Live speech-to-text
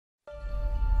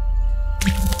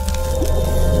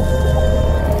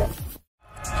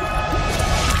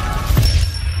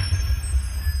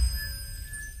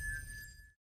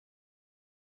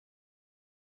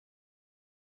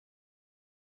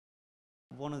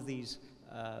of these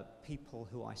people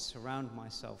who I surround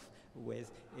myself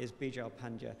with is Bejal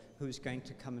Pandya, who's going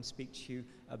to come and speak to you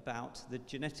about the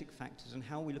genetic factors and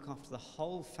how we look after the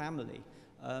whole family.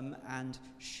 And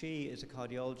she is a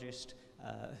cardiologist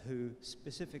who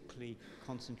specifically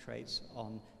concentrates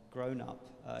on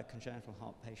grown-up congenital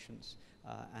heart patients,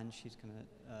 and she's going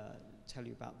to tell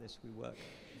you about this. We work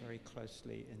very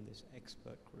closely in this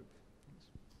expert group.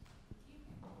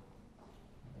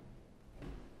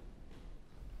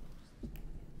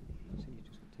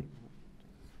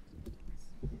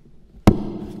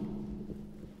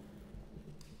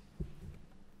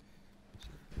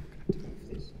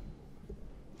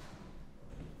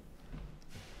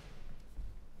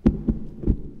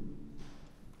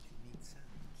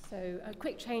 So a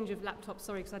quick change of laptop,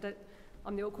 sorry, because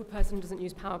I'm the awkward person who doesn't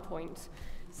use PowerPoint.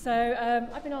 So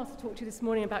I've been asked to talk to you this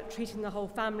morning about treating the whole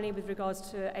family with regards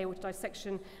to aortic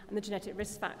dissection and the genetic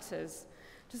risk factors.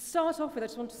 To start off with, I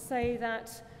just want to say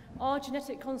that our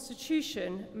genetic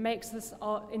constitution makes us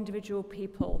our individual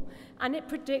people, and it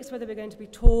predicts whether we're going to be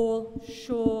tall,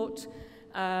 short,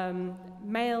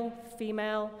 male,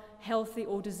 female, healthy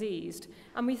or diseased.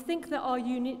 And we think that our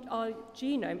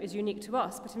genome is unique to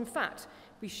us, but in fact,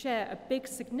 we share a big,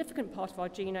 significant part of our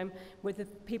genome with the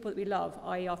people that we love,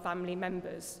 i.e. our family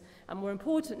members. And more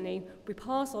importantly, we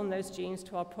pass on those genes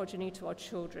to our progeny, to our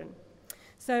children.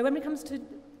 So when it comes to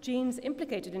genes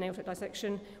implicated in aortic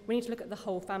dissection, we need to look at the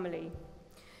whole family.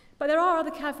 But there are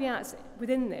other caveats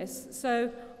within this.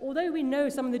 So although we know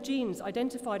some of the genes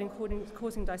identified in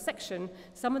causing dissection,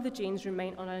 some of the genes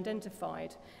remain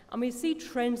unidentified. And we see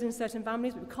trends in certain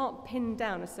families, but we can't pin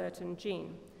down a certain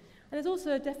gene. And there's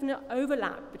also a definite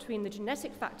overlap between the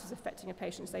genetic factors affecting a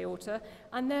patient's aorta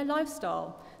and their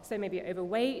lifestyle. So maybe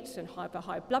overweight and high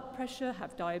blood pressure,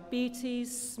 have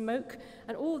diabetes, smoke,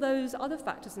 and all those other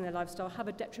factors in their lifestyle have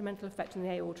a detrimental effect on the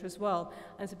aorta as well.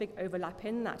 And there's a big overlap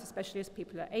in that, especially as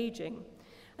people are aging.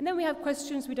 And then we have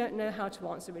questions we don't know how to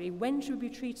answer really. When should we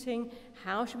be treating?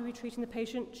 How should we be treating the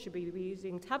patient? Should we be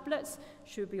using tablets?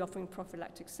 Should we be offering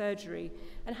prophylactic surgery?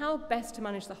 And how best to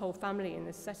manage the whole family in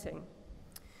this setting?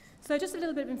 So just a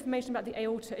little bit of information about the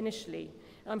aorta initially.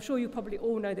 I'm sure you probably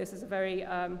all know this as a very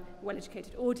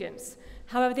well-educated audience.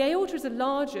 However, the aorta is the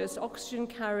largest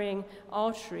oxygen-carrying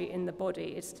artery in the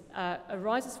body. It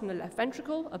arises from the left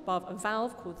ventricle above a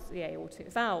valve called the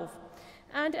aortic valve.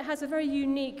 And it has a very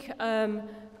unique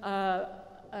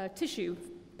tissue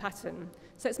pattern.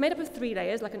 So it's made up of 3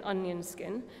 layers, like an onion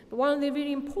skin, but one of the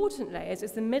really important layers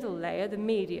is the middle layer, the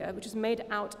media, which is made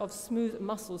out of smooth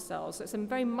muscle cells. So it's a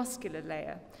very muscular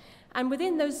layer. And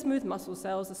within those smooth muscle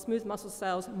cells, the smooth muscle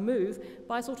cells move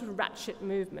by a sort of ratchet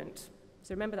movement.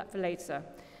 So remember that for later.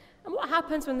 And what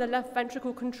happens when the left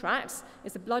ventricle contracts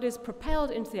is the blood is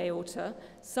propelled into the aorta.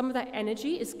 Some of that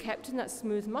energy is kept in that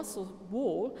smooth muscle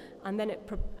wall, and then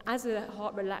as the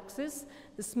heart relaxes,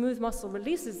 the smooth muscle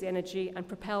releases the energy and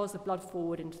propels the blood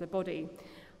forward into the body.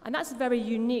 And that's a very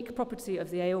unique property of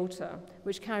the aorta,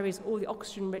 which carries all the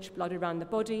oxygen-rich blood around the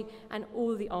body and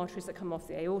all the arteries that come off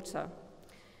the aorta.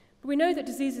 But we know that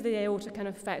disease of the aorta can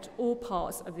affect all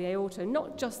parts of the aorta,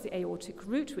 not just the aortic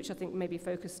root, which I think may be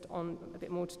focused on a bit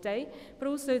more today, but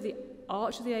also the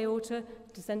arch of the aorta,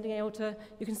 descending aorta.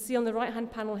 You can see on the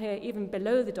right-hand panel here, even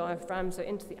below the diaphragm, so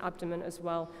into the abdomen as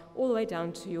well, all the way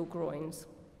down to your groins.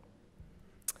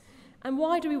 And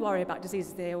why do we worry about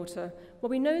disease of the aorta? Well,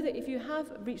 we know that if you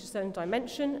have reached a certain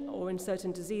dimension or in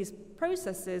certain disease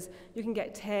processes, you can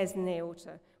get tears in the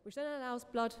aorta, which then allows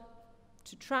blood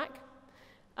to track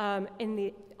in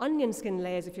the onion skin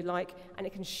layers, if you like, and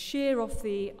it can shear off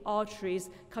the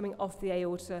arteries coming off the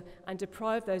aorta and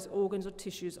deprive those organs or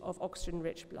tissues of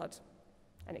oxygen-rich blood.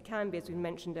 And it can be, as we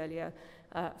mentioned earlier,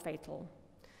 fatal.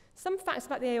 Some facts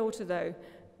about the aorta, though.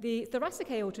 The thoracic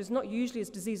aorta is not usually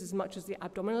as diseased as much as the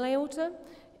abdominal aorta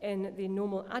in the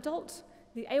normal adult.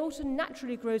 The aorta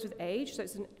naturally grows with age, so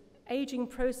it's an aging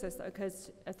process that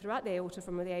occurs throughout the aorta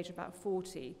from the age of about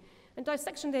 40. And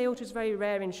dissection of the aorta is very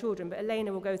rare in children, but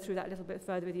Elena will go through that a little bit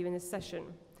further with you in this session.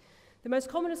 The most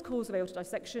commonest cause of aortic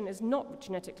dissection is not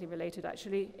genetically related,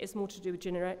 actually. It's more to do with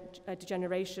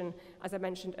degeneration, as I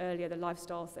mentioned earlier, the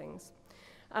lifestyle things.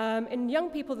 In young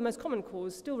people, the most common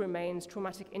cause still remains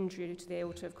traumatic injury to the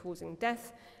aorta causing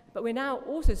death, but we're now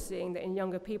also seeing that in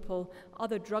younger people,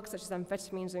 other drugs such as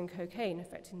amphetamines and cocaine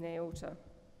affecting the aorta.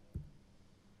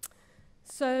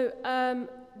 So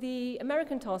the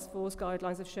American Task Force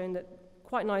guidelines have shown that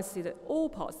quite nicely that all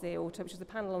parts of the aorta, which is the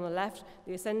panel on the left,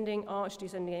 the ascending arch,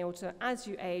 descending aorta, as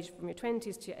you age from your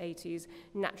 20s to your 80s,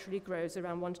 naturally grows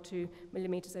around 1 to 2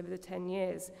 millimeters over the 10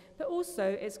 years. But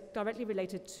also it's directly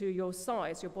related to your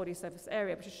size, your body surface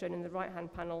area, which is shown in the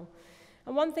right-hand panel.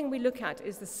 And one thing we look at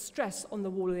is the stress on the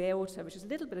wall of the aorta, which is a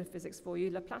little bit of physics for you,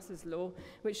 Laplace's law,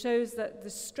 which shows that the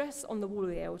stress on the wall of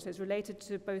the aorta is related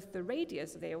to both the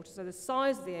radius of the aorta, so the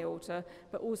size of the aorta,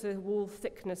 but also the wall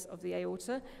thickness of the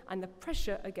aorta and the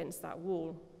pressure against that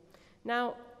wall.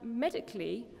 Now,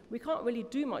 medically, we can't really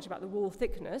do much about the wall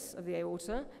thickness of the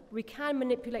aorta, but we can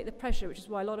manipulate the pressure, which is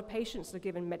why a lot of patients are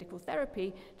given medical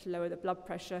therapy to lower the blood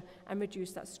pressure and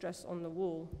reduce that stress on the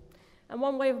wall. And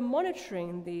one way of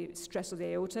monitoring the stress of the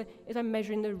aorta is by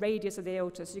measuring the radius of the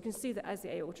aorta. So you can see that as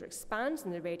the aorta expands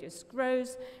and the radius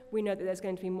grows, we know that there's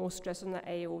going to be more stress on the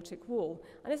aortic wall.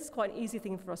 And this is quite an easy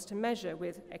thing for us to measure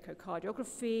with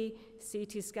echocardiography,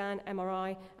 CT scan,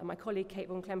 MRI, and my colleague Kate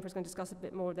von Klemper is going to discuss a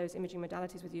bit more of those imaging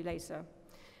modalities with you later.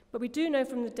 But we do know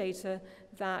from the data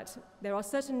that there are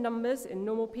certain numbers in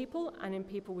normal people and in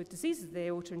people with diseases of the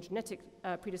aorta and genetic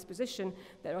predisposition.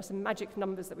 There are some magic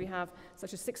numbers that we have,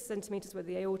 such as 6 centimeters, where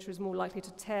the aorta is more likely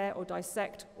to tear or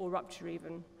dissect or rupture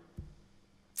even.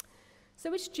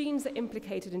 So which genes are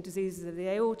implicated in diseases of the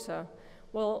aorta?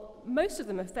 Well, most of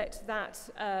them affect that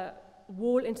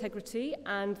wall integrity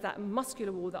and that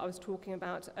muscular wall that I was talking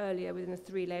about earlier within the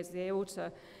 3 layers of the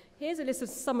aorta. Here's a list of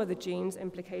some of the genes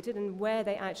implicated and where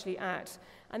they actually act.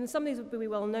 And some of these will be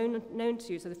well known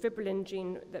to you. So the fibrillin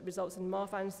gene that results in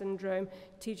Marfan syndrome,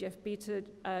 TGF-beta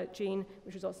gene,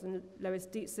 which results in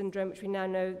Loeys-Dietz syndrome, which we now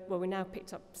know, well, we now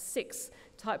picked up 6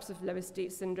 types of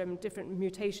Loeys-Dietz syndrome, different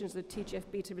mutations of the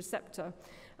TGF-beta receptor.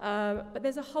 But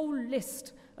there's a whole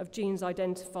list of genes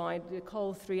identified, the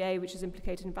COL3A, which is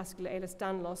implicated in vascular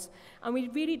Ehlers-Danlos, and we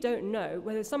really don't know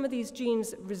whether some of these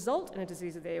genes result in a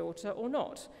disease of the aorta or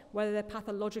not, whether they're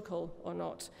pathological or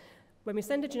not. When we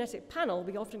send a genetic panel,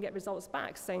 we often get results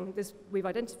back saying we've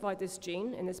identified this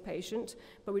gene in this patient,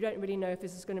 but we don't really know if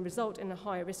this is going to result in a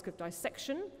higher risk of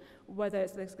dissection, whether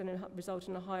it's going to result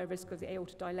in a higher risk of the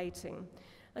aorta dilating.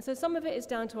 And so some of it is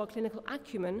down to our clinical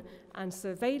acumen and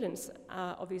surveillance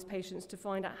of these patients to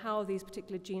find out how these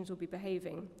particular genes will be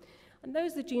behaving. And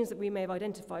those are the genes that we may have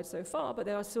identified so far, but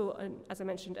there are still, as I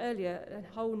mentioned earlier,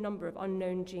 a whole number of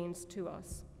unknown genes to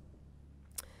us.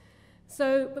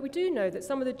 But we do know that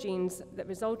some of the genes that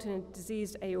result in a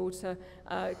diseased aorta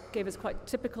gave us quite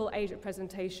typical age at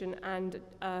presentation and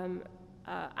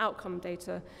outcome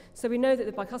data. So we know that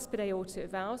the bicuspid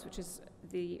aortic valves, which is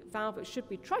the valve that should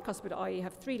be tricuspid, i.e.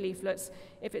 have 3 leaflets,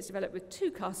 if it's developed with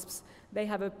 2 cusps, they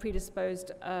have a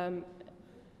predisposed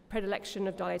predilection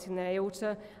of dilating the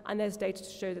aorta, and there's data to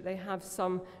show that they have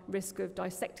some risk of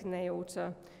dissecting the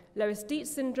aorta. Loeys-Dietz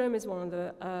syndrome is one of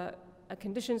the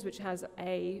conditions which has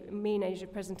a mean age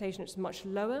of presentation which is much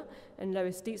lower, and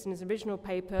Loeys-Dietz in his original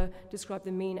paper described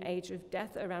the mean age of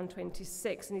death around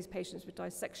 26 in these patients with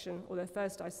dissection or their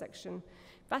first dissection.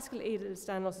 Vascular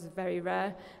Ehlers-Danlos is very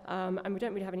rare, and we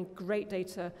don't really have any great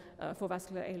data for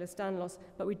vascular Ehlers-Danlos,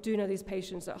 but we do know these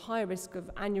patients are at higher risk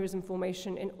of aneurysm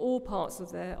formation in all parts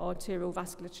of their arterial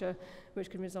vasculature, which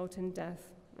can result in death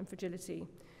and fragility.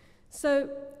 So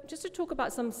just to talk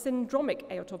about some syndromic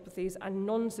aortopathies and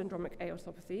non-syndromic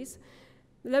aortopathies.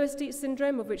 The Loeys-Dietz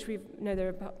syndrome, of which we know there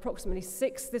are approximately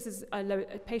 6, this is a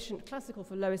patient classical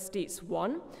for Loeys-Dietz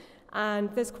 1. And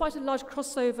there's quite a large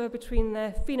crossover between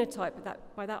their phenotype,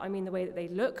 by that I mean the way that they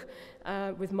look,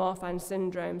 with Marfan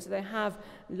syndrome. So they have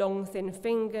long, thin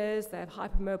fingers, they have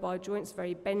hypermobile joints,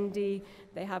 very bendy,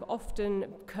 they have often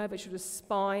curvature of the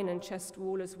spine and chest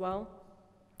wall as well.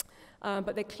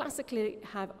 But they classically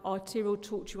have arterial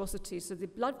tortuosity, so the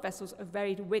blood vessels are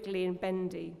very wiggly and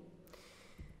bendy.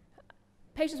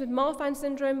 Patients with Marfan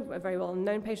syndrome, a very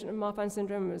well-known patient with Marfan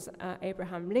syndrome was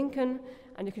Abraham Lincoln,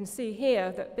 and you can see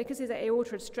here that because his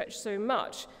aorta had stretched so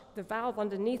much, the valve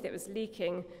underneath it was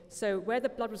leaking, so where the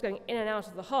blood was going in and out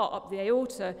of the heart, up the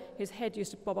aorta, his head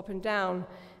used to bob up and down.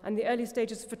 And the early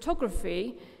stages of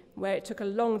photography, where it took a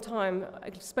long time,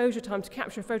 exposure time to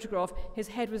capture a photograph, his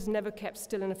head was never kept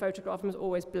still in a photograph and was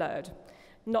always blurred.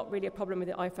 Not really a problem with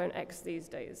the iPhone X these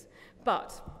days.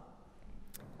 But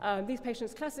these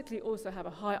patients classically also have a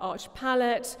high arched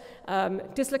palate,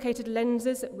 dislocated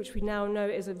lenses, which we now know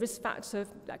is a risk factor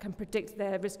that can predict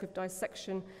their risk of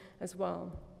dissection as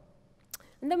well.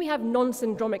 And then we have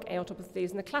non-syndromic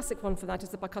aortopathies, and the classic one for that is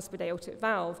the bicuspid aortic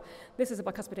valve. This is a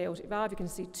bicuspid aortic valve. You can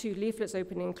see 2 leaflets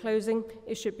opening and closing.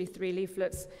 It should be 3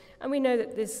 leaflets. And we know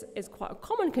that this is quite a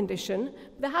common condition,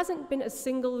 but there hasn't been a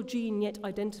single gene yet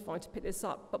identified to pick this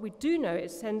up. But we do know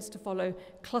it tends to follow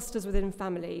clusters within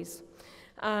families.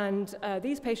 And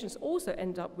these patients also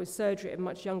end up with surgery at a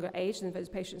much younger age than those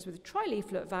patients with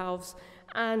trileaflet valves.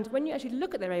 And when you actually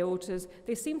look at their aortas,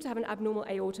 they seem to have an abnormal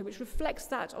aorta, which reflects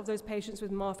that of those patients with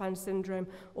Marfan syndrome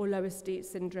or Loeys-Dietz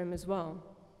syndrome as well.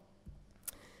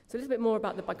 So a little bit more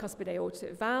about the bicuspid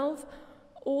aortic valve.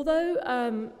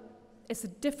 Although it's a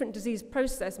different disease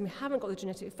process and we haven't got the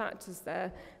genetic factors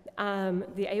there,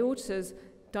 the aortas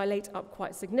dilate up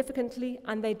quite significantly,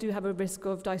 and they do have a risk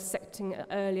of dissecting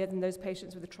earlier than those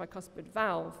patients with a tricuspid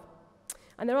valve.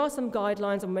 And there are some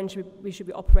guidelines on when we should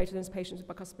be operating those patients with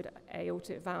bicuspid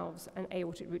aortic valves and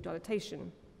aortic root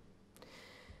dilatation.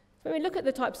 When we look at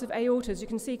the types of aortas, you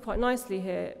can see quite nicely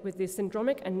here with the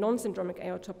syndromic and non-syndromic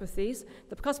aortopathies,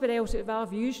 the bicuspid aortic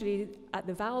valve usually at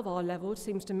the valvar level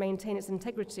seems to maintain its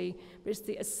integrity, but it's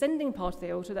the ascending part of the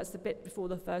aorta, that's the bit before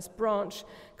the first branch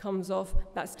comes off,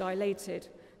 that's dilated.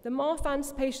 The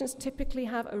Marfan's patients typically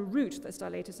have a root that's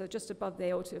dilated, so just above the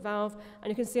aortic valve, and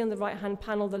you can see on the right-hand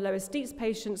panel the lowest Dietz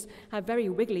patients have very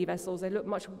wiggly vessels. They look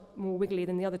much more wiggly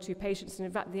than the other two patients, and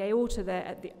in fact the aorta there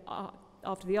at the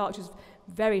after the arch is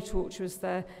very tortuous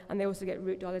there, and they also get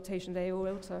root dilatation of the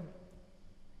aorta.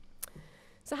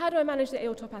 So how do I manage the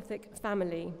aortopathic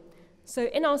family? So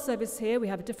in our service here, we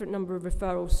have a different number of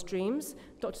referral streams.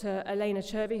 Dr. Elena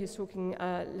Chervy, who's talking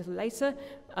a little later,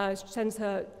 sends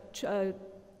her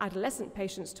adolescent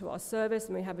patients to our service,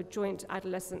 and we have a joint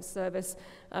adolescent service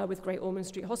with Great Ormond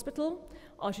Street Hospital.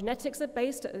 Our genetics are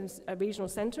based at a regional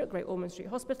centre at Great Ormond Street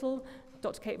Hospital.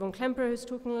 Dr. Kate von Klemperer, who's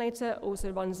talking later,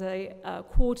 also runs a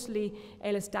quarterly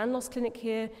Ehlers-Danlos clinic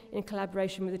here in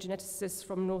collaboration with the geneticists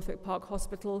from Northwick Park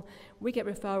Hospital. We get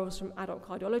referrals from adult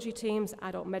cardiology teams,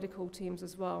 adult medical teams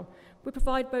as well. We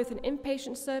provide both an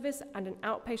inpatient service and an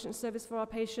outpatient service for our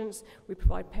patients. We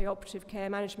provide perioperative care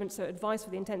management, so advice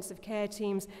for the intensive care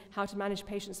teams, how to manage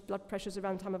patients' blood pressures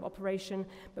around the time of operation.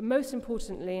 But most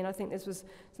importantly, and I think this was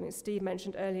something Steve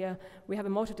mentioned earlier, we have a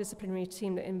multidisciplinary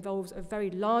team that involves a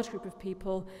very large group of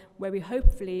people where we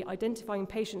hopefully identifying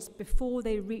patients before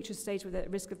they reach a stage where they're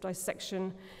at risk of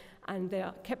dissection, and they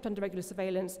are kept under regular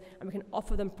surveillance, and we can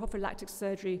offer them prophylactic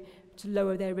surgery to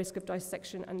lower their risk of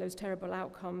dissection and those terrible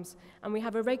outcomes. And we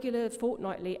have a regular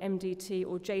fortnightly MDT,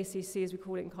 or JCC as we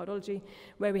call it in cardiology,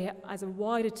 where we, as a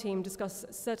wider team, discuss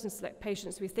certain select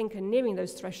patients we think are nearing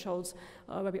those thresholds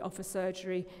where we offer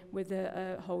surgery with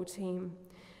the whole team.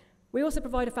 We also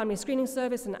provide a family screening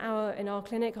service, and in our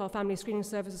clinic, our family screening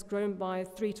service has grown by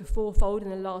 3- to 4-fold in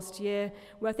the last year,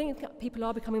 where I think people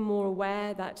are becoming more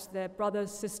aware that their brothers,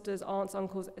 sisters, aunts,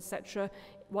 uncles, etc.,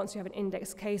 once you have an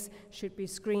index case, should be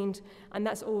screened, and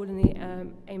that's all in the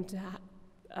aim to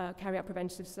carry out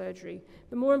preventative surgery.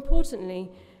 But more importantly,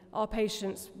 our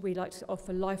patients we like to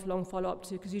offer lifelong follow-up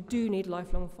to, because you do need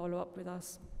lifelong follow-up with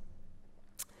us.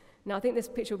 Now, I think this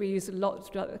picture will be used a lot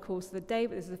throughout the course of the day,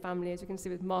 but this is a family, as you can see,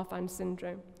 with Marfan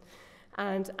syndrome.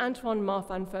 And Antoine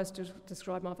Marfan first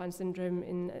described Marfan syndrome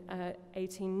in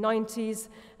 1890s,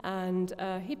 and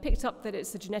he picked up that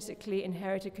it's a genetically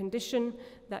inherited condition,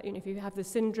 that if you have the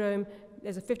syndrome,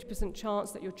 there's a 50%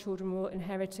 chance that your children will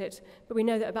inherit it. But we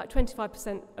know that about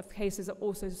 25% of cases are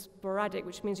also sporadic,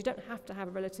 which means you don't have to have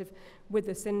a relative with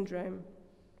the syndrome.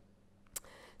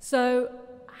 So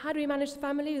how do we manage the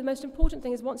family? The most important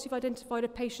thing is once you've identified a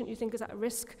patient you think is at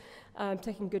risk,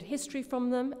 taking good history from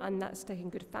them, and that's taking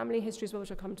good family history as well,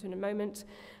 which I'll come to in a moment.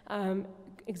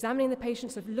 Examining the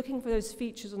patients, of looking for those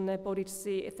features on their body to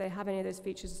see if they have any of those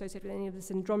features associated with any of the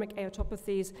syndromic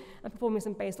aortopathies, and performing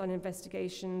some baseline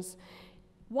investigations.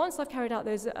 Once I've carried out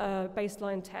those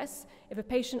baseline tests, if a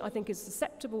patient I think is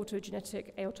susceptible to a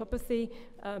genetic aortopathy,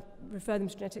 refer them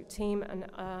to a genetic team and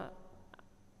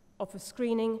offer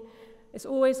screening. It's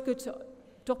always good to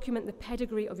document the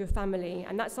pedigree of your family,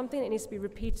 and that's something that needs to be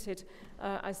repeated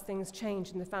as things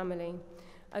change in the family.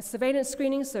 Surveillance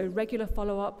screening, so regular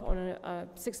follow-up on a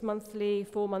 6-monthly,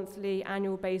 4-monthly,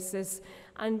 annual basis,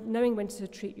 and knowing when to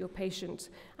treat your patient.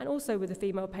 And also with the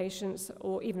female patients,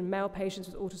 or even male patients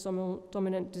with autosomal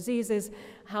dominant diseases,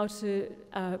 how to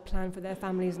plan for their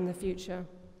families in the future.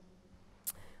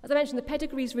 As I mentioned, the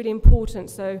pedigree is really important.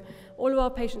 So all of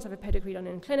our patients have a pedigree done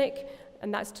in clinic,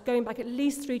 and that's going back at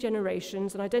least 3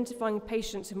 generations and identifying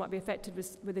patients who might be affected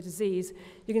with the disease.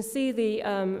 You can see the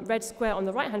red square on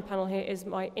the right-hand panel here is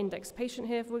my index patient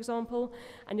here, for example,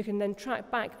 and you can then track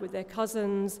back with their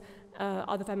cousins,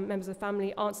 other members of the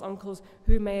family, aunts, uncles,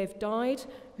 who may have died,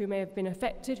 who may have been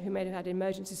affected, who may have had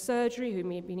emergency surgery, who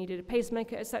may have needed a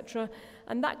pacemaker, etc.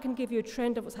 And that can give you a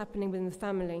trend of what's happening within the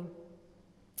family.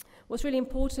 What's really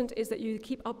important is that you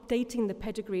keep updating the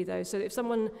pedigree, though, so that if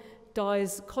someone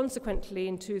dies consequently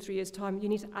in 2 or 3 years' time, you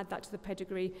need to add that to the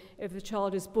pedigree. If a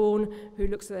child is born who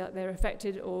looks like they're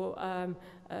affected, or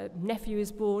a nephew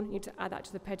is born, you need to add that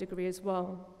to the pedigree as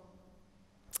well.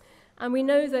 And we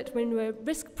know that when we're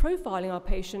risk profiling our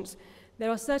patients, there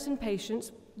are certain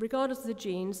patients, regardless of the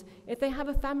genes, if they have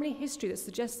a family history that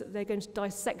suggests that they're going to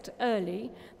dissect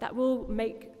early, that will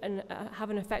have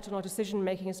an effect on our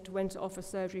decision-making as to when to offer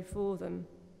surgery for them.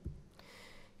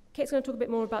 Kate's going to talk a bit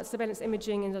more about surveillance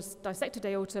imaging in dissected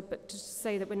aorta, but to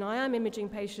say that when I am imaging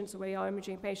patients, or we are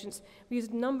imaging patients, we use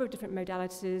a number of different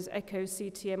modalities, echo,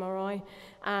 CT, MRI,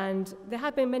 and there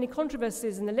have been many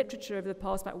controversies in the literature over the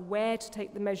past about where to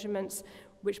take the measurements,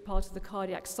 which part of the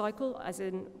cardiac cycle, as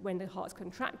in when the heart's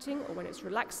contracting or when it's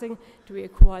relaxing, do we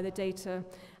acquire the data.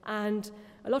 And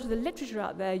a lot of the literature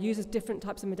out there uses different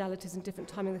types of modalities and different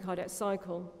timing of the cardiac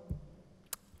cycle.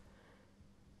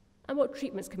 And what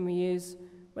treatments can we use?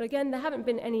 Well, again, there haven't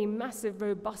been any massive,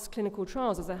 robust clinical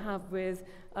trials as there have with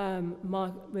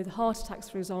heart attacks,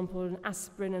 for example, and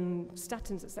aspirin and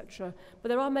statins, etc. But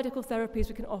there are medical therapies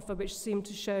we can offer which seem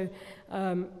to show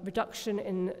reduction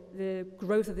in the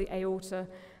growth of the aorta.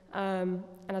 And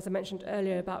as I mentioned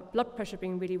earlier about blood pressure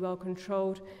being really well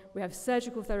controlled, we have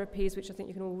surgical therapies, which I think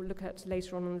you can all look at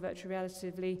later on virtual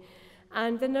realitatively.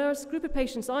 And then there's a group of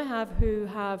patients I have who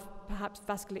have perhaps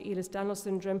vascular Ehlers-Danlos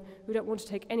syndrome, who don't want to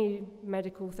take any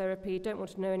medical therapy, don't want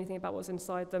to know anything about what's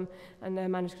inside them, and they're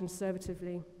managed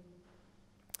conservatively.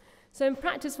 So in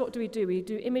practice, what do? We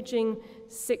do imaging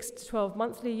 6 to 12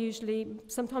 monthly usually,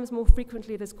 sometimes more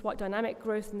frequently there's quite dynamic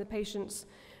growth in the patients.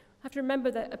 I have to remember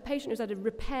that a patient who's had a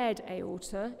repaired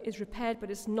aorta is repaired,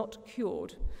 but it's not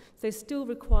cured. So they still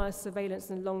require surveillance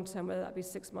in the long term, whether that be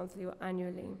 6 monthly or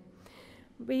annually.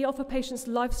 We offer patients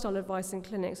lifestyle advice in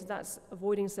clinics, so that's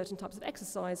avoiding certain types of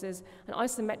exercises, and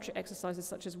isometric exercises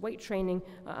such as weight training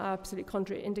are absolutely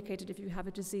contraindicated if you have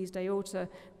a diseased aorta.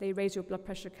 They raise your blood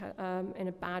pressure in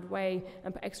a bad way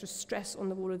and put extra stress on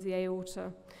the wall of the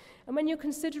aorta. And when you're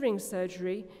considering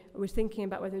surgery, we're thinking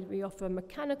about whether we offer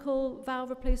mechanical valve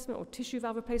replacement or tissue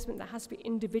valve replacement that has to be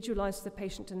individualized to the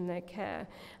patient and their care.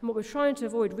 And what we're trying to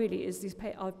avoid really is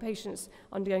our patients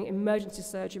undergoing emergency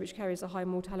surgery, which carries a high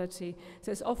mortality.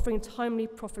 So it's offering timely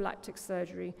prophylactic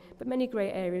surgery, but many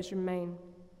grey areas remain.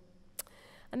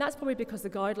 And that's probably because the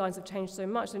guidelines have changed so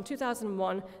much. So in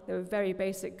 2001, there were very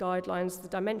basic guidelines. The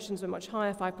dimensions were much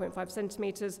higher, 5.5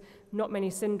 centimeters. Not many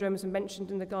syndromes were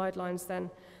mentioned in the guidelines then.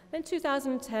 Then in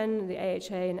 2010, the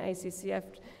AHA and ACCF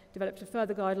developed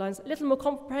further guidelines, a little more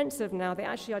comprehensive now. They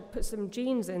actually had put some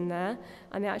genes in there,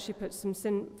 and they actually put some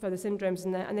further syndromes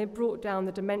in there, and they brought down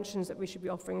the dimensions that we should be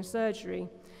offering surgery.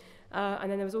 And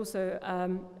then there was also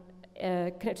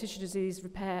connective tissue disease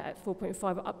repair at 4.5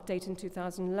 update in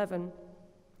 2011.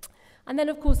 And then,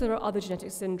 of course, there are other genetic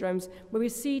syndromes where we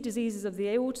see diseases of the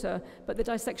aorta, but the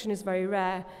dissection is very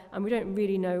rare, and we don't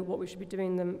really know what we should be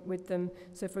doing with them.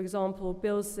 So, for example,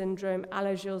 Bill's syndrome,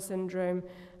 Alagille syndrome,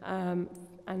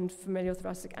 and familial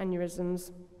thoracic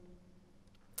aneurysms.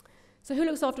 So who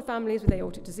looks after families with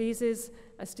aortic diseases?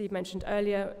 As Steve mentioned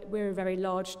earlier, we're a very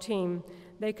large team.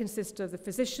 They consist of the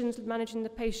physicians managing the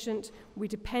patient. We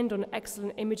depend on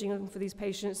excellent imaging for these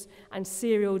patients and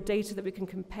serial data that we can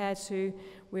compare to.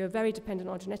 We are very dependent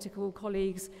on our genetical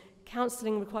colleagues.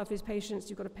 Counselling required for these patients.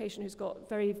 You've got a patient who's got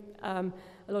a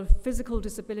lot of physical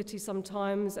disability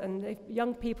sometimes, and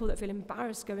young people that feel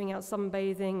embarrassed going out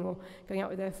sunbathing or going out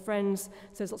with their friends.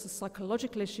 So there's lots of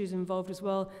psychological issues involved as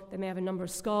well. They may have a number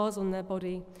of scars on their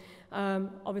body.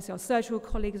 Obviously, our surgical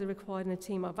colleagues are required in the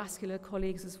team, our vascular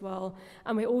colleagues as well.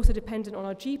 And we're also dependent on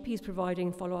our GPs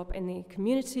providing follow-up in the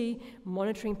community,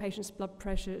 monitoring patients' blood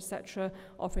pressure, etc.,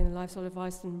 offering the lifestyle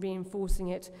advice and reinforcing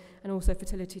it, and also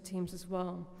fertility teams as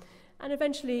well. And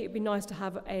eventually, it'd be nice to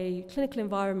have a clinical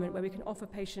environment where we can offer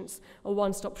patients a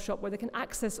one-stop shop where they can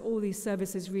access all these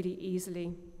services really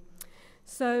easily.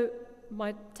 So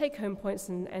my take-home points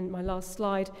and my last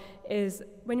slide is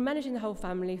when you're managing the whole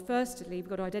family, firstly, we've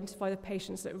got to identify the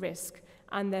patients at risk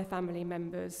and their family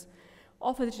members.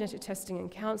 Offer the genetic testing and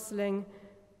counselling.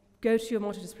 Go to your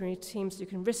multidisciplinary team so you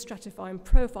can risk stratify and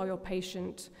profile your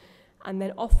patient, and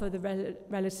then offer the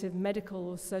relative medical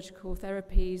or surgical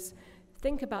therapies.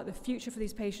 Think about the future for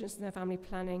these patients and their family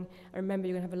planning, and remember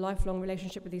you're going to have a lifelong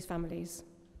relationship with these families.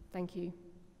 Thank you.